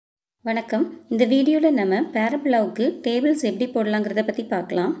வணக்கம். இந்த வீடியோவில் நம்ம பேரபோலாவுக்கு டேபிள்ஸ் எப்படி போடலாங்கிறத பற்றி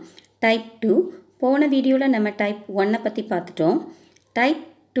பார்க்கலாம். டைப் 2 போன வீடியோவில் நம்ம டைப் 1 பற்றி பார்த்துட்டோம். Type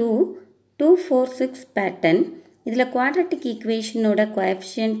 2 246 pattern. இதில் quadratic ஈக்குவேஷனோட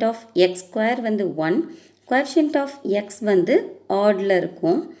coefficient of X square வந்து 1, கோஎஃபிஷியன்ட் ஆஃப் எக்ஸ் வந்து ஆடில்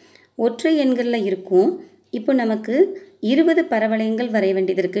இருக்கும், ஒற்றை எண்களில் இருக்கும். இப்போ நமக்கு 20 பரவளையங்கள் வரைய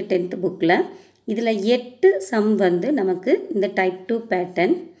வேண்டியது இருக்குது 10th புக்கில். இதில் 8 சம் வந்து நமக்கு இந்த டைப் 2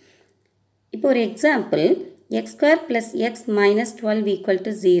 பேட்டர்ன். இப்போ ஒரு example x square plus X minus 12 equal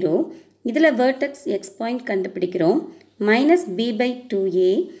to 0. இதில் வேர்டெக்ஸ் எக்ஸ் பாயிண்ட் கண்டுபிடிக்கிறோம். Minus B by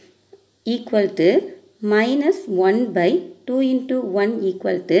 2a equal to minus 1 by 2 into 1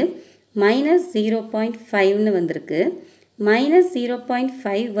 equal to minus 0.5ன்னு வந்திருக்கு. மைனஸ்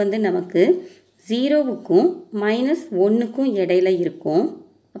 0.5 வந்து நமக்கு 0வுக்கும் மைனஸ் 1க்கும் இடையில இருக்கும்.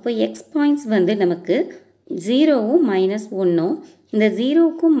 அப்போ எக்ஸ் பாயிண்ட்ஸ் வந்து நமக்கு 0வும் மைனஸ் 1ம். இந்த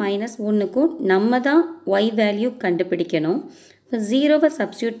 0க்கும் மைனஸ் 1க்கும் நம்ம தான் y வேல்யூ கண்டுபிடிக்கணும். இப்போ 0வை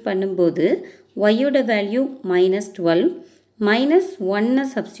சப்ஸ்டியூட் பண்ணும்போது yயோட வேல்யூ மைனஸ் 12, மைனஸ் 1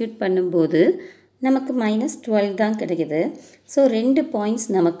 சப்ஸ்டியூட் பண்ணும்போது நமக்கு மைனஸ் 12 தான் கிடைக்குது. ஸோ 2 பாயிண்ட்ஸ்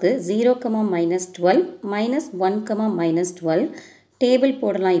நமக்கு 0, மைனஸ் 12, மைனஸ் 1, மைனஸ் 12 டேபிள்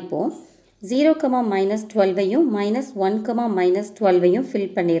போடலாம். இப்போது 0, மைனஸ் 12வையும் மைனஸ் 1, மைனஸ் 12வையும்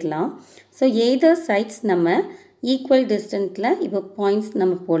ஃபில் பண்ணிடலாம். ஸோ எய்தர் சைட்ஸ் நம்ம ஈக்குவல் டிஸ்டன்ஸில் இப்போ பாயிண்ட்ஸ்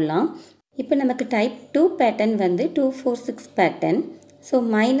நம்ம போடலாம். இப்போ நமக்கு டைப் 2 பேட்டர்ன் வந்து 246 pattern. So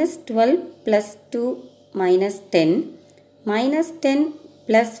minus 12 plus 2 minus 10, minus 10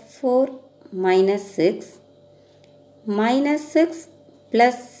 plus 4 minus 6, minus 6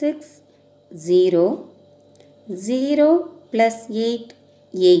 plus 6 0, 0 plus 8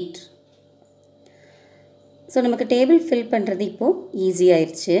 8. So நமக்கு டேபிள் ஃபில் பண்ணுறது இப்போது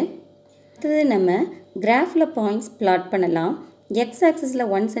ஈஸியாகிடுச்சு. அடுத்தது நம்ம கிராஃபில் பாயிண்ட்ஸ் பிளாட் பண்ணலாம். X ஆக்சிஸில்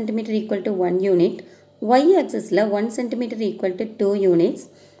 1 centimetre equal to 1 unit, Y ஆக்சிஸில் 1 centimetre equal to 2 units.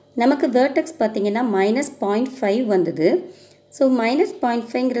 நமக்கு வேர்டெக்ஸ் பார்த்திங்கன்னா மைனஸ் 0.5 வந்தது. ஸோ மைனஸ்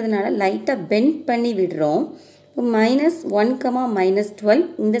 0.5ங்கிறதுனால லைட்டாக பெண்ட் பண்ணி விடுறோம். இப்போ மைனஸ் 1, மைனஸ் 12,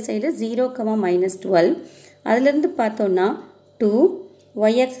 இந்த சைடு 0, மைனஸ் 12. அதுலேருந்து பார்த்தோன்னா 2,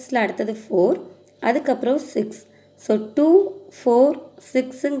 ஒய் ஆக்சிஸில் அடுத்தது 4, அதுக்கப்புறம் 6. ஸோ 2, 4,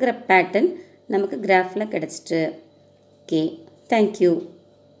 6ங்கிற பேட்டர்ன் நமக்கு கிராஃபில் கிடச்சிட்டு. Okay, thank you.